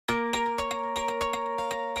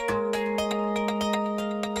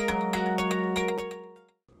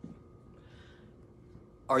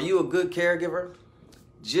Are you a good caregiver?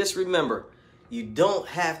 Just remember, you don't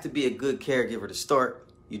have to be a good caregiver to start.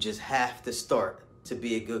 You just have to start to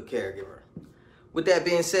be a good caregiver. With that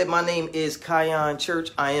being said, my name is Kion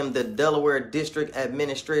Church. I am the Delaware District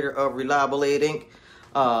Administrator of Reliable Aid, Inc.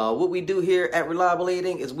 What we do here at Reliable Aid,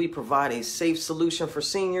 Inc. is we provide a safe solution for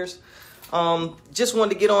seniors. Just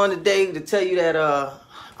wanted to get on today to tell you that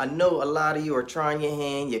I know a lot of you are trying your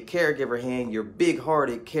hand, your caregiver hand, your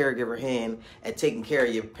big-hearted caregiver hand at taking care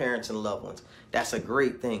of your parents and loved ones. That's a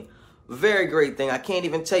great thing. Very great thing. I can't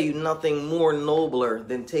even tell you nothing more nobler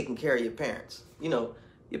than taking care of your parents. You know,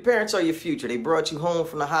 your parents are your future. They brought you home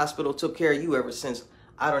from the hospital, took care of you ever since.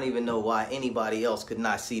 I don't even know why anybody else could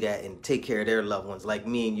not see that and take care of their loved ones like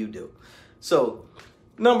me and you do. So,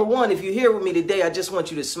 number one, if you're here with me today, I just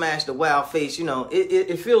want you to smash the wow face. You know,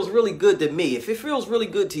 it feels really good to me. If it feels really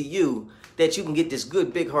good to you that you can get this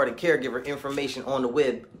good, big-hearted caregiver information on the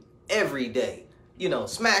web every day, you know,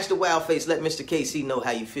 smash the wow face. Let Mr. KC know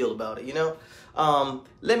how you feel about it, you know.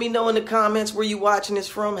 Let me know in the comments where you watching this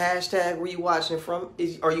from. Hashtag where you watching it from.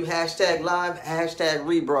 Are you hashtag live? Hashtag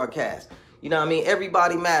rebroadcast. You know what I mean?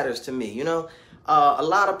 Everybody matters to me, you know. A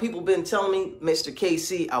lot of people been telling me, Mr.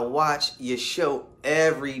 KC, I watch your show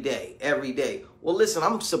every day, every day. Well, listen,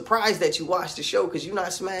 I'm surprised that you watch the show because you're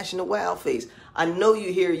not smashing the wow face. I know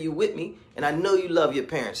you here, you with me, and I know you love your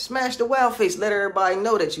parents. Smash the wow face. Let everybody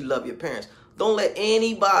know that you love your parents. Don't let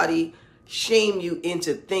anybody shame you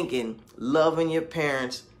into thinking loving your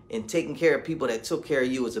parents and taking care of people that took care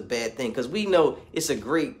of you is a bad thing, because we know it's a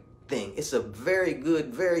great thing. It's a very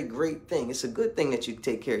good, very great thing. It's a good thing that you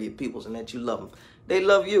take care of your peoples and that you love them. They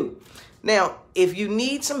love you. Now, if you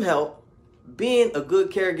need some help being a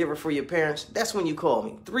good caregiver for your parents, that's when you call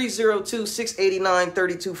me.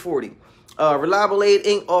 302-689-3240. Reliable Aid,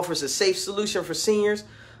 Inc. offers a safe solution for seniors.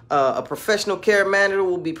 A professional care manager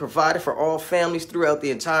will be provided for all families throughout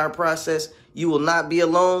the entire process. You will not be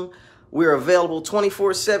alone. We're available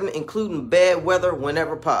 24/7, including bad weather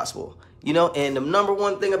whenever possible. You know, and the number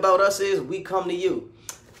one thing about us is we come to you.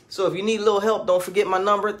 So if you need a little help, don't forget my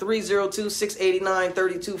number,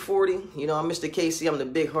 302-689-3240. You know, I'm Mr. KC. I'm the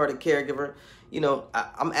big-hearted caregiver. You know,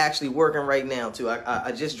 I'm actually working right now, too.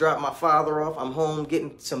 I just dropped my father off. I'm home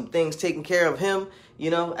getting some things taken care of him,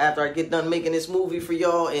 you know, after I get done making this movie for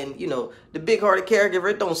y'all. And, you know, the big-hearted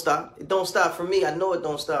caregiver, it don't stop. It don't stop for me. I know it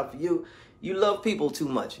don't stop for you. You love people too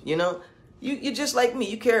much, you know. You're just like me.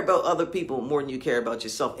 You care about other people more than you care about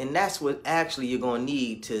yourself. And that's what actually you're going to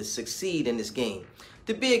need to succeed in this game.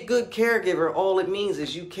 To be a good caregiver, all it means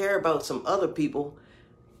is you care about some other people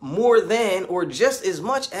more than or just as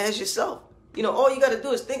much as yourself. You know, all you got to do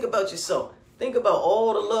is think about yourself. Think about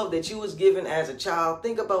all the love that you was given as a child.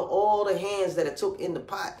 Think about all the hands that it took in the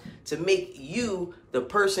pot to make you the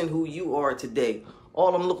person who you are today.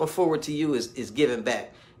 All I'm looking forward to you is giving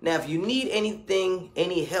back. Now, if you need anything,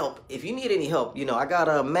 any help, you know, I got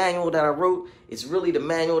a manual that I wrote. It's really the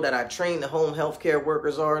manual that I train the home healthcare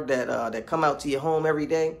workers that come out to your home every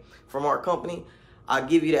day from our company. I'll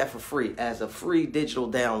give you that for free as a free digital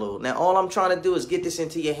download. Now, all I'm trying to do is get this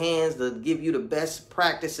into your hands to give you the best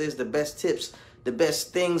practices, the best tips, the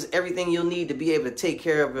best things, everything you'll need to be able to take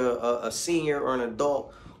care of a senior or an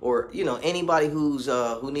adult or, you know, anybody who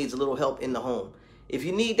needs a little help in the home. If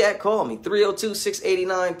you need that, call me,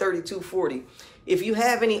 302-689-3240. If you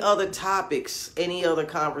have any other topics, any other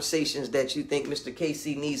conversations that you think Mr.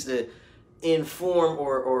 KC needs to inform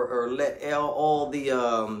or let all the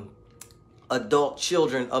adult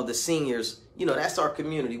children of the seniors, you know, that's our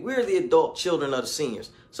community. We're the adult children of the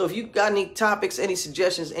seniors. So if you've got any topics, any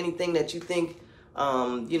suggestions, anything that you think,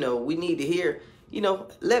 you know, we need to hear, you know,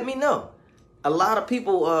 let me know. A lot of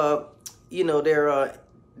people, you know, they're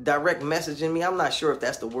direct messaging me. I'm not sure if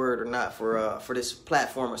that's the word or not for this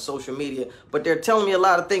platform or social media, but they're telling me a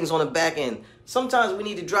lot of things on the back end. Sometimes we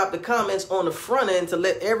need to drop the comments on the front end to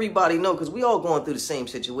let everybody know, because we all going through the same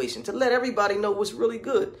situation, to let everybody know what's really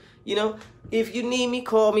good. You know, if you need me,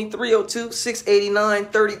 call me,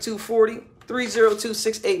 302-689-3240,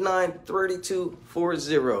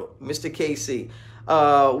 302-689-3240, Mr. KC.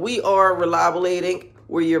 We are Reliable Aid, Inc.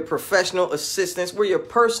 We're your professional assistants. We're your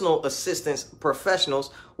personal assistants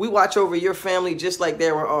professionals. We watch over your family just like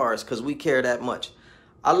they were ours because we care that much.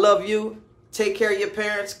 I love you. Take care of your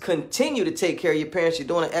parents. Continue to take care of your parents. You're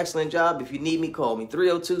doing an excellent job. If you need me, call me.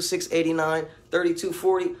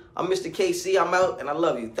 302-689-3240. I'm Mr. KC. I'm out, and I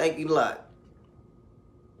love you. Thank you a lot.